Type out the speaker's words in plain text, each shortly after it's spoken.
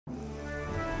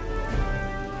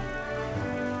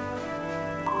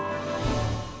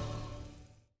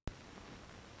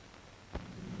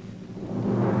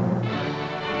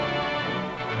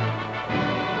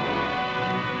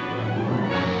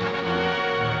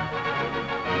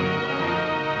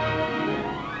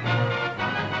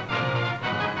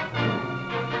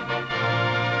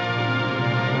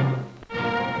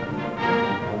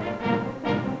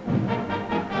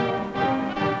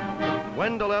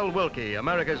Willkie,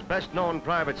 America's best-known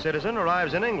private citizen,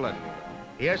 arrives in England.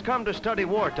 He has come to study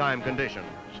wartime conditions.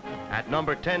 At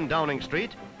number 10 Downing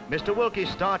Street, Mr. Willkie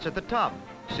starts at the top,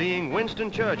 seeing Winston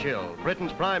Churchill,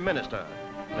 Britain's Prime Minister,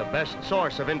 the best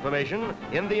source of information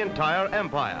in the entire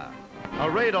empire. A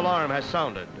raid alarm has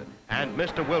sounded, and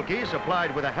Mr. Willkie,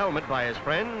 supplied with a helmet by his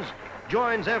friends,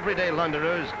 joins everyday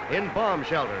Londoners in bomb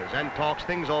shelters and talks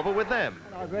things over with them.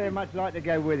 I'd very much like to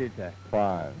go with you, sir.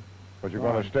 Fine. But you're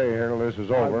going to stay here till this is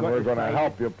over, and we're going to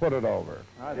help you put it over.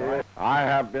 I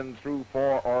have been through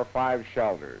 4 or 5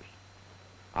 shelters.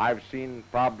 I've seen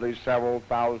probably several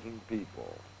thousand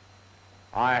people.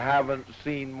 I haven't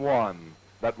seen one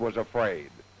that was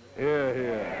afraid. Hear,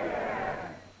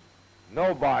 hear.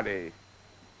 Nobody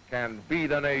can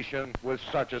beat a nation with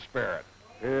such a spirit.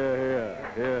 Hear,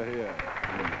 hear, hear, hear.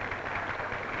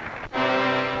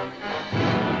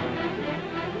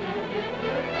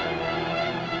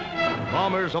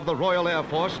 Bombers of the Royal Air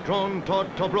Force drawn toward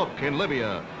Tobruk in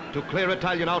Libya to clear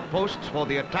Italian outposts for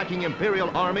the attacking Imperial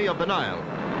Army of the Nile.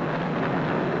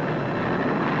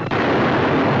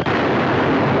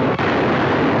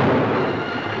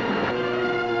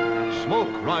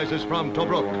 Smoke rises from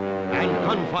Tobruk, and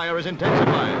gunfire is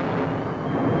intensified.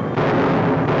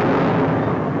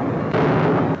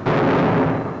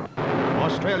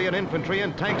 Australian infantry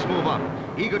and tanks move up,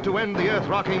 eager to end the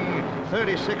earth-rocking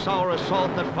 36-hour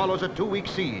assault that follows a 2-week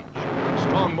siege.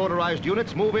 Strong motorized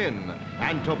units move in,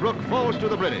 and Tobruk falls to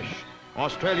the British.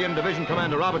 Australian Division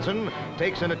Commander Robertson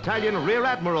takes an Italian Rear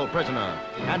Admiral prisoner,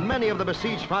 and many of the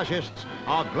besieged fascists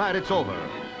are glad it's over.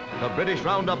 The British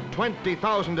round up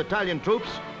 20,000 Italian troops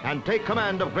and take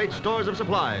command of great stores of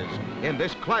supplies in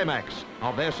this climax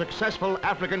of their successful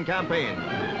African campaign.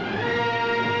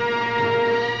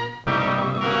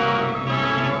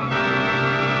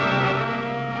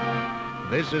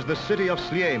 This is the city of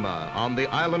Sliema on the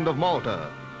island of Malta,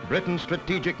 Britain's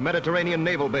strategic Mediterranean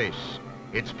naval base.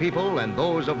 Its people and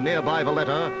those of nearby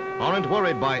Valletta aren't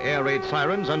worried by air raid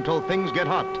sirens until things get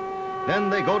hot. Then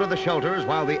they go to the shelters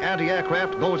while the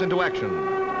anti-aircraft goes into action.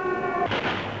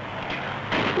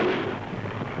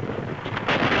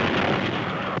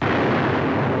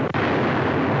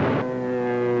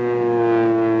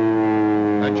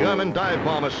 A German dive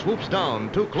bomber swoops down,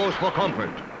 too close for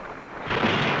comfort.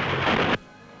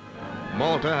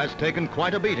 Malta has taken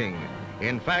quite a beating.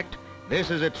 In fact,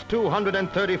 this is its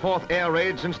 234th air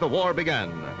raid since the war began.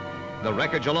 The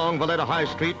wreckage along Valletta High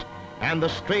Street and the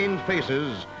strained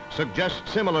faces suggest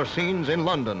similar scenes in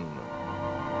London.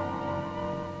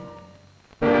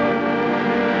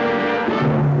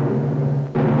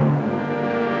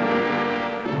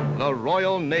 The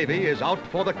Royal Navy is out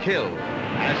for the kill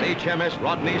as HMS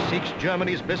Rodney seeks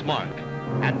Germany's Bismarck.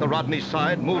 At the Rodney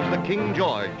side moves the King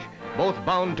George, both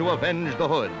bound to avenge the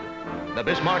Hood. The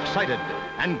Bismarck sighted,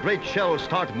 and great shells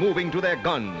start moving to their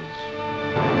guns.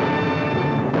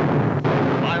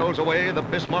 Miles away, the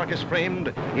Bismarck is framed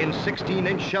in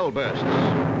 16-inch shell bursts.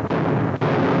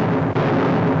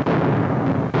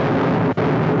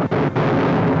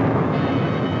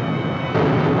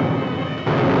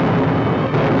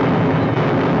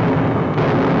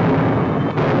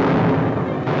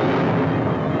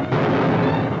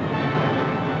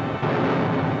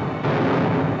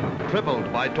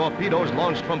 Crippled by torpedoes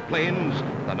launched from planes,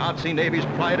 the Nazi Navy's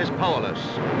pride is powerless.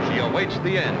 She awaits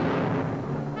the end.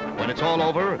 When it's all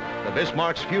over, the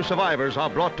Bismarck's few survivors are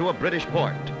brought to a British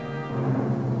port.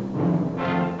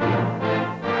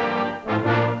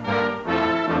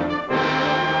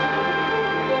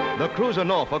 The cruiser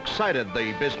Norfolk sighted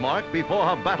the Bismarck before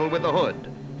her battle with the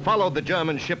Hood, followed the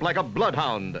German ship like a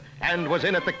bloodhound, and was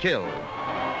in at the kill.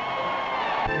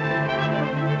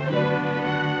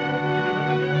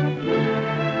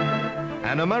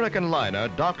 An American liner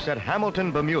docks at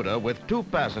Hamilton, Bermuda with 2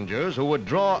 passengers who would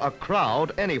draw a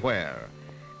crowd anywhere.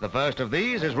 The first of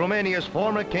these is Romania's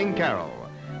former King Carol,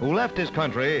 who left his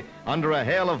country under a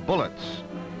hail of bullets.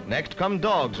 Next come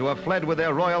dogs who have fled with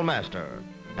their royal master.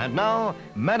 And now,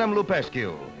 Madame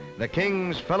Lupescu, the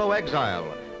King's fellow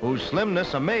exile, whose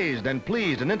slimness amazed and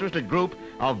pleased an interested group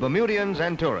of Bermudians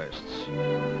and tourists.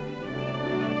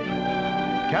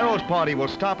 Carol's party will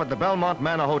stop at the Belmont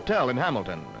Manor Hotel in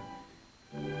Hamilton.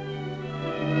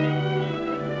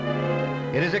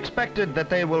 It is expected that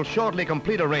they will shortly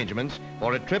complete arrangements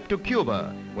for a trip to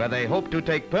Cuba, where they hope to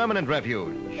take permanent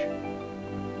refuge.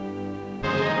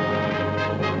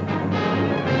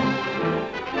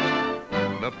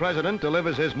 The President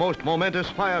delivers his most momentous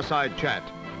fireside chat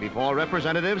before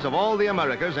representatives of all the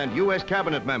Americas and U.S.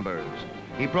 cabinet members.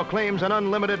 He proclaims an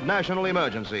unlimited national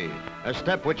emergency, a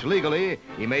step which legally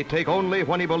he may take only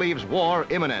when he believes war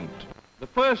imminent. The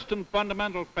first and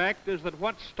fundamental fact is that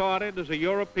what started as a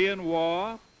European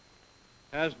war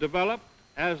has developed,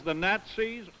 as the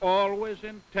Nazis always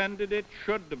intended it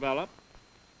should develop,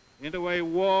 into a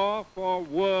war for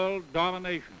world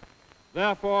domination.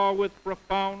 Therefore, with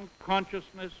profound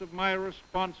consciousness of my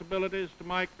responsibilities to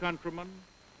my countrymen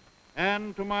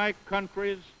and to my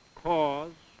country's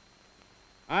cause,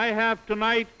 I have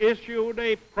tonight issued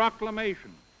a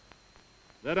proclamation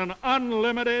that an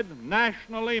unlimited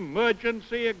national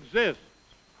emergency exists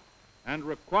and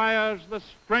requires the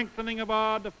strengthening of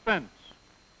our defense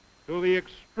to the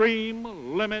extreme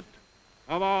limit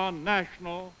of our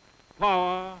national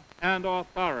power and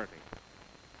authority.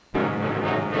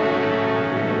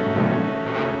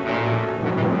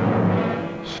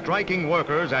 Striking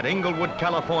workers at Inglewood,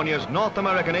 California's North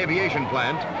American Aviation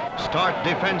Plant start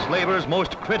defense labor's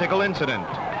most critical incident.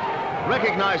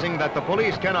 Recognizing that the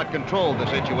police cannot control the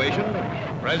situation,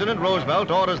 President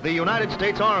Roosevelt orders the United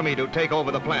States Army to take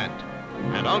over the plant.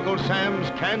 And Uncle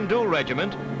Sam's can-do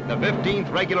regiment, the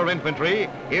 15th Regular Infantry,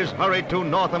 is hurried to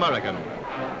North American.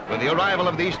 With the arrival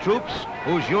of these troops,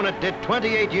 whose unit did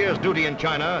 28 years' duty in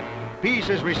China, peace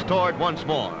is restored once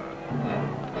more.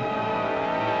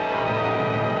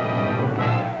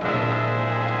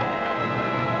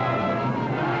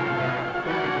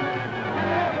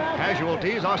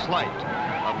 Casualties are slight.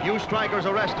 A few strikers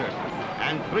arrested,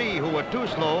 and 3 who were too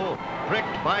slow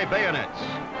pricked by bayonets.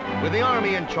 With the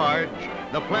Army in charge,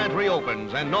 the plant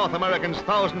reopens and North Americans'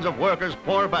 thousands of workers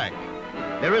pour back.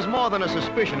 There is more than a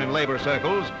suspicion in labor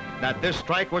circles that this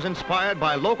strike was inspired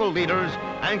by local leaders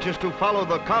anxious to follow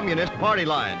the Communist Party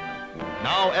line.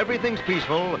 Now everything's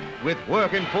peaceful with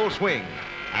work in full swing.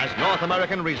 As North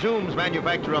American resumes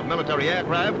manufacture of military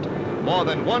aircraft, more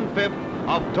than 1/5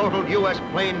 of total U.S.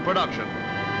 plane production.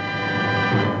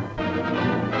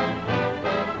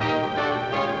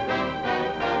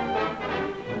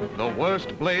 The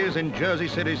worst blaze in Jersey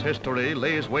City's history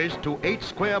lays waste to 8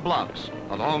 square blocks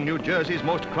along New Jersey's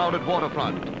most crowded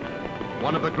waterfront.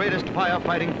 One of the greatest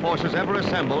firefighting forces ever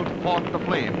assembled fought the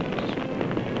flames.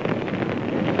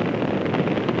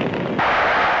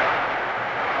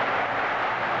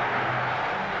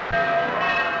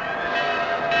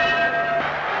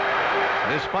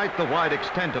 Despite the wide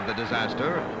extent of the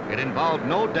disaster, it involved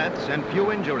no deaths and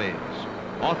few injuries.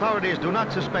 Authorities do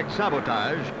not suspect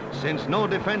sabotage since no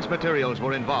defense materials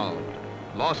were involved.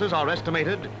 Losses are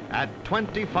estimated at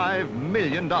 $25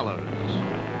 million.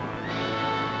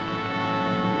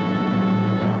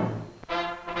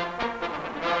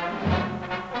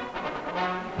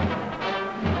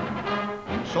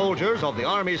 Soldiers of the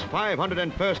Army's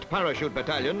 501st Parachute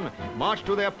Battalion marched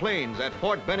to their planes at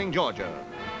Fort Benning, Georgia.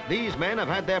 These men have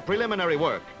had their preliminary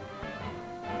work.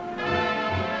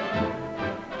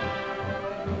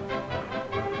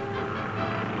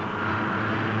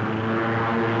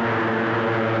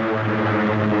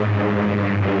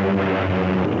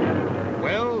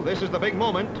 Well, this is the big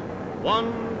moment.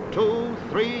 1, 2,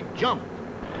 3, jump.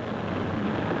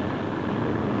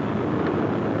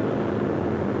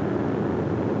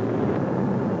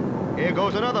 Here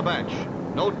goes another batch.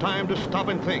 No time to stop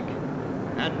and think.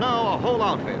 And now a whole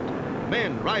outfit.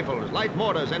 Men, rifles, light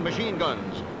mortars, and machine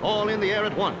guns, all in the air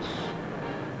at once.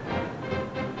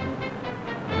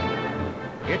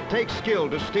 It takes skill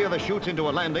to steer the chutes into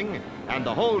a landing, and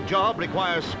the whole job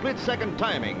requires split-second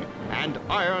timing and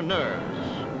iron nerves.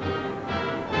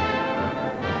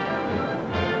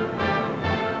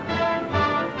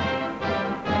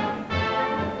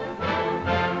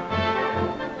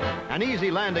 An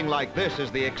easy landing like this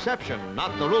is the exception,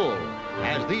 not the rule,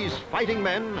 as these fighting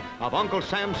men of Uncle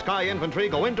Sam's Sky Infantry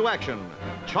go into action,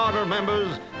 charter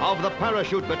members of the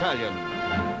Parachute Battalion.